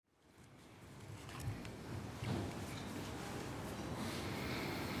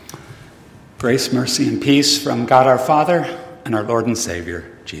Grace, mercy, and peace from God our Father and our Lord and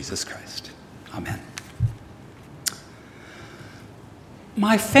Savior, Jesus Christ. Amen.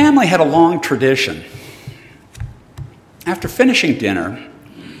 My family had a long tradition. After finishing dinner,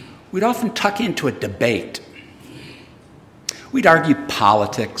 we'd often tuck into a debate. We'd argue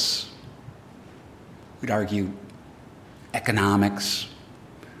politics. We'd argue economics.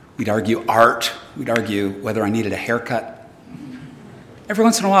 We'd argue art. We'd argue whether I needed a haircut. Every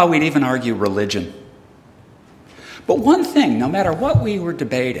once in a while, we'd even argue religion. But one thing, no matter what we were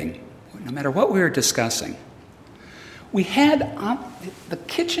debating, no matter what we were discussing, we had on the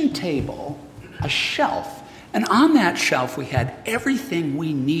kitchen table a shelf, and on that shelf we had everything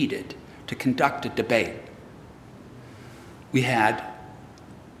we needed to conduct a debate. We had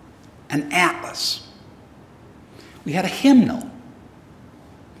an atlas. We had a hymnal.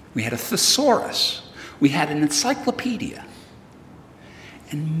 We had a thesaurus. We had an encyclopedia.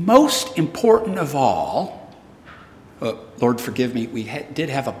 And most important of all, Lord forgive me, we did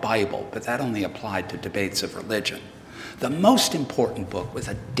have a Bible, but that only applied to debates of religion. The most important book was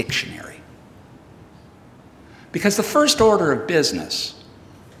a dictionary. Because the first order of business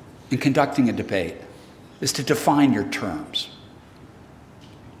in conducting a debate is to define your terms.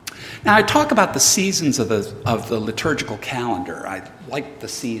 Now, I talk about the seasons of the liturgical calendar. I like the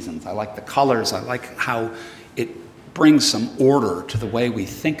seasons. I like the colors. I like how it brings some order to the way we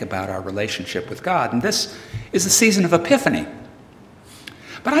think about our relationship with God. And this is the season of Epiphany.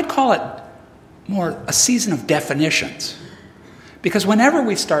 But I'd call it more a season of definitions. Because whenever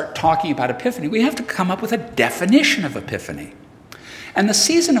we start talking about Epiphany, we have to come up with a definition of Epiphany. And the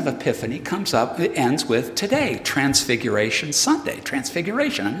season of Epiphany it ends with today, Transfiguration Sunday.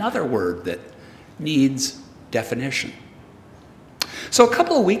 Transfiguration, another word that needs definition. So a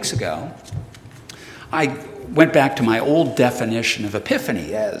couple of weeks ago, I went back to my old definition of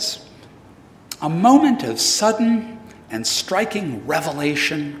Epiphany as a moment of sudden and striking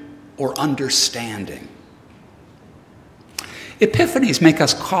revelation or understanding. Epiphanies make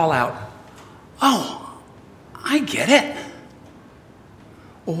us call out, "Oh, I get it."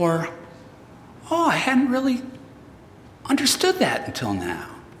 Or, "Oh, I hadn't really understood that until now."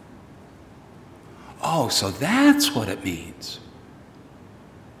 "Oh, so that's what it means.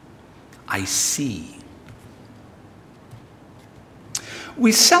 I see."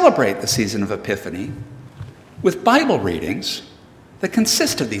 We celebrate the season of Epiphany with Bible readings that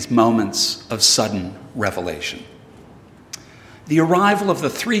consist of these moments of sudden revelation. The arrival of the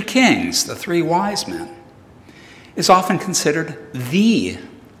three kings, the three wise men, is often considered the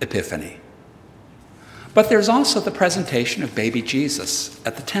Epiphany. But there's also the presentation of baby Jesus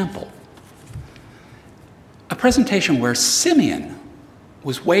at the temple. A presentation where Simeon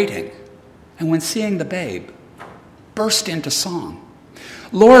was waiting, and when seeing the babe, burst into song.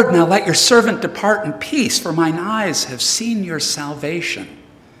 "Lord, now let your servant depart in peace, for mine eyes have seen your salvation,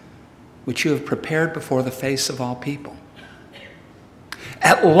 which you have prepared before the face of all people."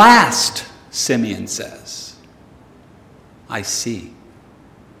 At last, Simeon says, "I see."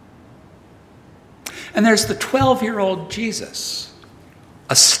 And there's the 12-year-old Jesus,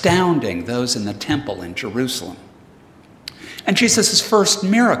 astounding those in the temple in Jerusalem. And Jesus' first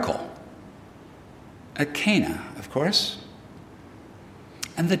miracle at Cana, of course.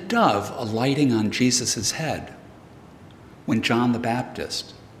 And the dove alighting on Jesus' head when John the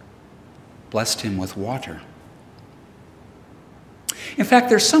Baptist blessed him with water. In fact,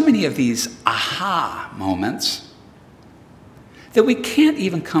 there's so many of these aha moments that we can't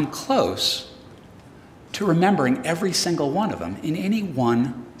even come close to remembering every single one of them in any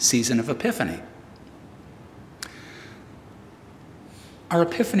one season of Epiphany. Our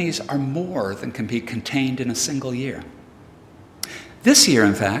epiphanies are more than can be contained in a single year. This year,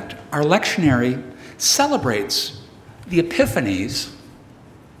 in fact, our lectionary celebrates the epiphanies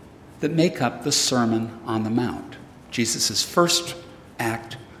that make up the Sermon on the Mount, Jesus' first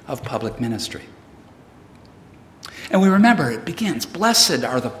act of public ministry. And we remember it begins, "Blessed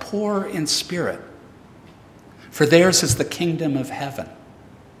are the poor in spirit, for theirs is the kingdom of heaven."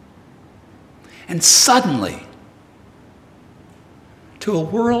 And suddenly, to a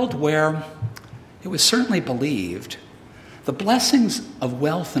world where it was certainly believed the blessings of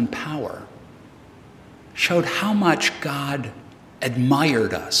wealth and power showed how much God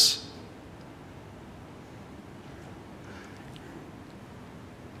admired us.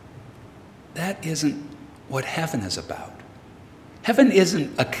 That isn't what heaven is about. Heaven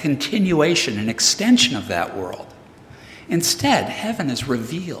isn't a continuation, an extension of that world. Instead, heaven is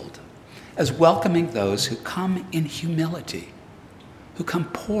revealed as welcoming those who come in humility, who come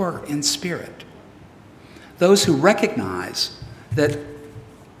poor in spirit, those who recognize that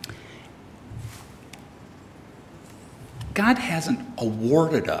God hasn't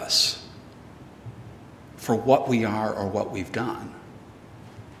awarded us for what we are or what we've done.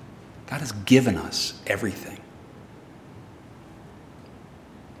 God has given us everything.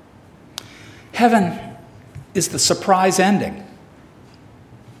 Heaven is the surprise ending,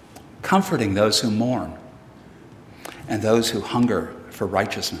 comforting those who mourn and those who hunger for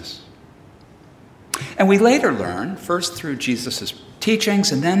righteousness. And we later learn, first through Jesus'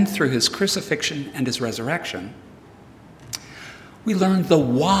 teachings and then through his crucifixion and his resurrection, we learn the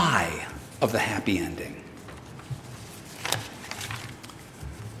why of the happy ending.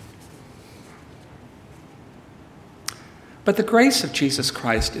 But the grace of Jesus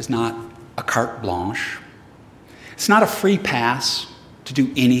Christ is not a carte blanche. It's not a free pass to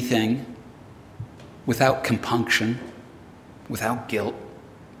do anything without compunction, without guilt.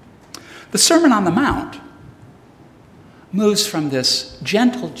 The Sermon on the Mount moves from this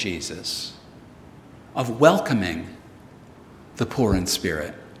gentle Jesus of welcoming the poor in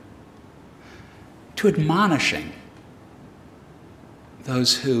spirit to admonishing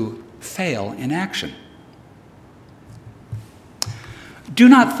those who fail in action. Do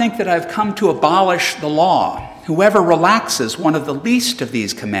not think that I've come to abolish the law. Whoever relaxes one of the least of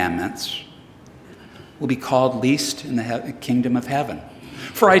these commandments will be called least in the kingdom of heaven.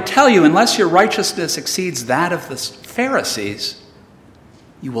 For I tell you, unless your righteousness exceeds that of the Pharisees,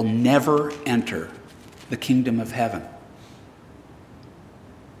 you will never enter the kingdom of heaven.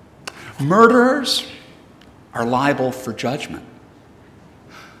 Murderers are liable for judgment.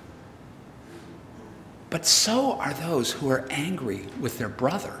 But so are those who are angry with their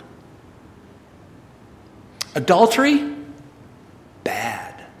brother. Adultery?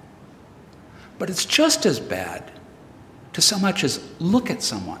 Bad. But it's just as bad to so much as look at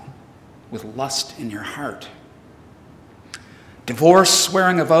someone with lust in your heart. Divorce,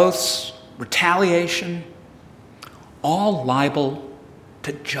 swearing of oaths, retaliation, all liable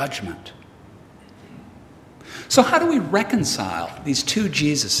to judgment. So how do we reconcile these two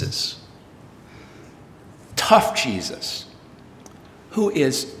Jesuses? Tough Jesus, who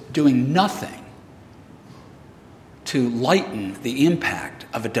is doing nothing to lighten the impact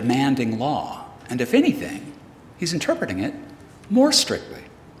of a demanding law, and if anything, he's interpreting it more strictly.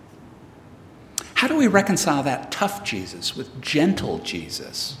 How do we reconcile that tough Jesus with gentle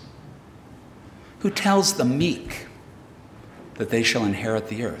Jesus, who tells the meek that they shall inherit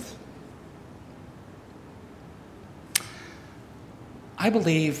the earth? I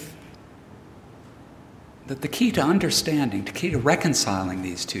believe that the key to understanding, the key to reconciling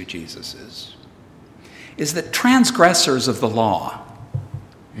these two Jesuses, is that transgressors of the law,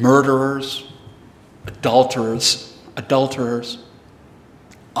 murderers, adulterers,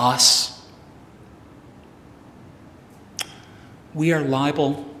 us, we are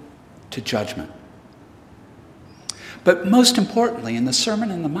liable to judgment. But most importantly, in the Sermon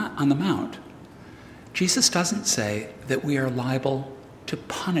on the Mount, Jesus doesn't say that we are liable to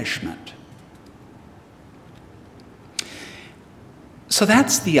punishment. So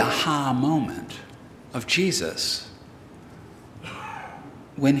that's the aha moment of Jesus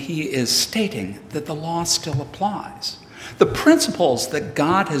when he is stating that the law still applies. The principles that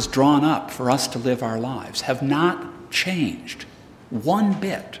God has drawn up for us to live our lives have not changed one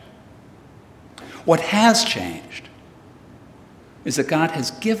bit. What has changed is that God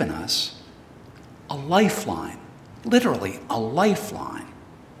has given us a lifeline, literally a lifeline,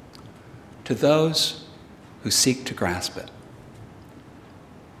 to those who seek to grasp it.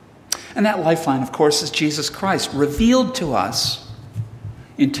 And that lifeline, of course, is Jesus Christ, revealed to us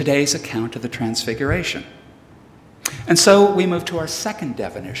in today's account of the Transfiguration. And so we move to our second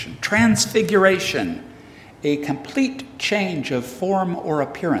definition, transfiguration, a complete change of form or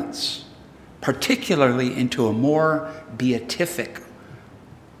appearance, particularly into a more beatific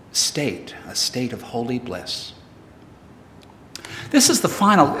state, a state of holy bliss. This is the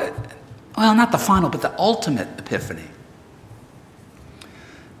final, well, not the final, but the ultimate epiphany.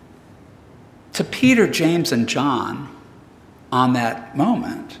 To Peter, James, and John on that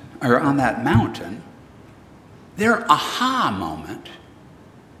moment, or on that mountain, their aha moment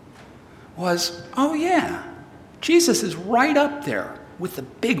was, oh yeah, Jesus is right up there with the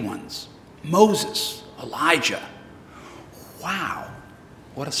big ones, Moses, Elijah. Wow,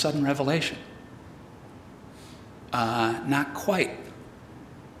 what a sudden revelation. Not quite,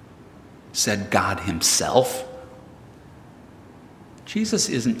 said God himself. Jesus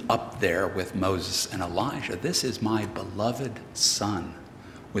isn't up there with Moses and Elijah. This is my beloved Son,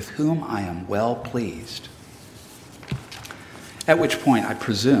 with whom I am well pleased. At which point, I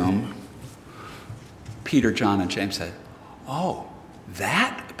presume, Peter, John, and James said, oh,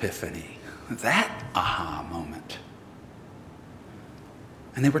 that epiphany, that aha moment.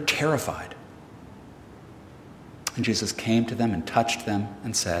 and they were terrified. And Jesus came to them and touched them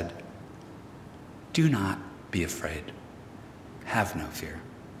and said, "Do not be afraid. Have no fear."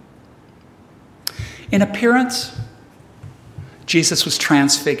 In appearance, Jesus was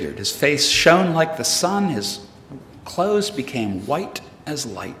transfigured. His face shone like the sun. His clothes became white as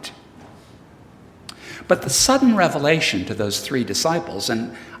light. But the sudden revelation to those 3 disciples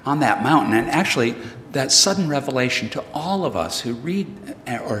and on that mountain, and actually that sudden revelation to all of us who read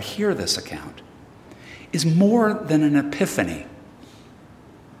or hear this account, is more than an epiphany.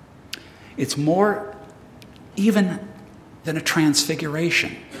 It's more even than a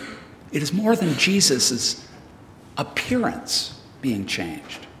transfiguration. It is more than Jesus' appearance being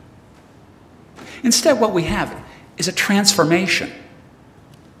changed. Instead, what we have is a transformation.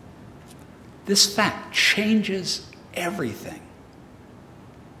 This fact changes everything.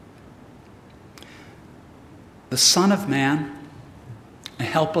 The Son of Man, a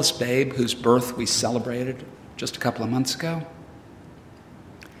helpless babe whose birth we celebrated just a couple of months ago,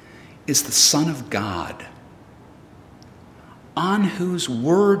 is the Son of God, on whose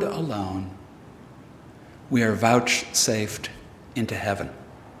word alone we are vouchsafed into heaven.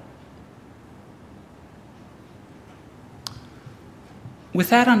 With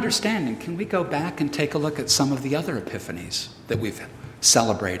that understanding, can we go back and take a look at some of the other epiphanies that we've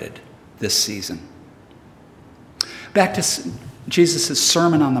celebrated this season? Back to Jesus'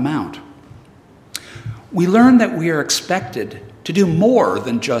 Sermon on the Mount. We learn that we are expected to do more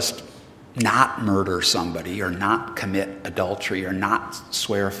than just not murder somebody or not commit adultery or not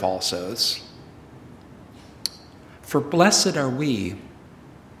swear false oaths. For blessed are we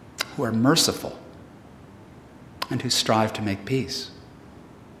who are merciful and who strive to make peace.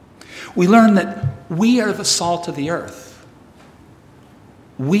 We learn that we are the salt of the earth.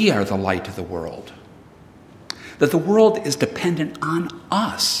 We are the light of the world. That the world is dependent on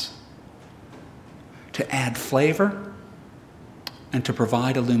us to add flavor and to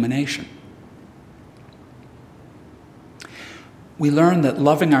provide illumination. We learn that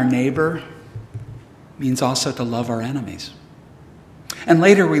loving our neighbor means also to love our enemies. And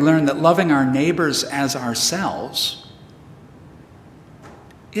later we learn that loving our neighbors as ourselves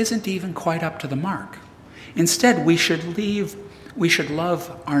isn't even quite up to the mark. Instead, we should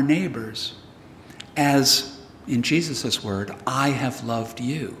love our neighbors as, in Jesus' word, I have loved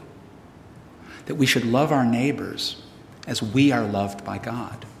you. That we should love our neighbors as we are loved by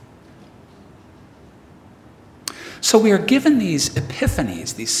God. So we are given these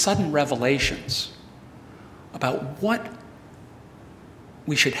epiphanies, these sudden revelations about what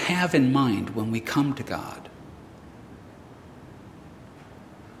we should have in mind when we come to God.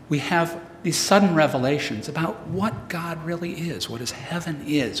 We have these sudden revelations about what God really is, what His heaven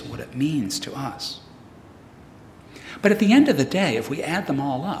is, what it means to us. But at the end of the day, if we add them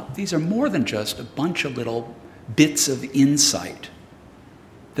all up, these are more than just a bunch of little bits of insight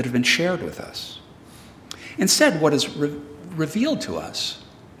that have been shared with us. Instead, what is revealed to us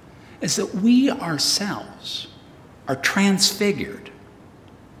is that we ourselves are transfigured,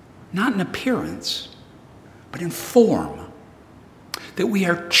 not in appearance, but in form. That we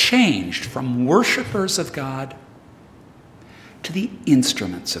are changed from worshipers of God to the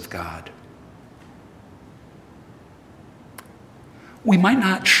instruments of God. We might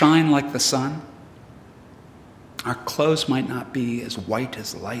not shine like the sun. Our clothes might not be as white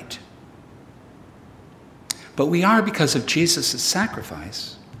as light. But we are, because of Jesus'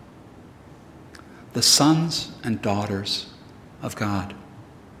 sacrifice, the sons and daughters of God.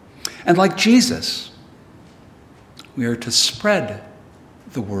 And like Jesus, we are to spread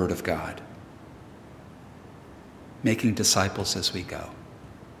the word of God, making disciples as we go.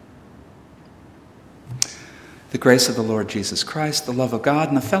 The grace of the Lord Jesus Christ, the love of God,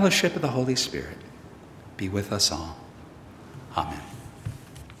 and the fellowship of the Holy Spirit be with us all. Amen.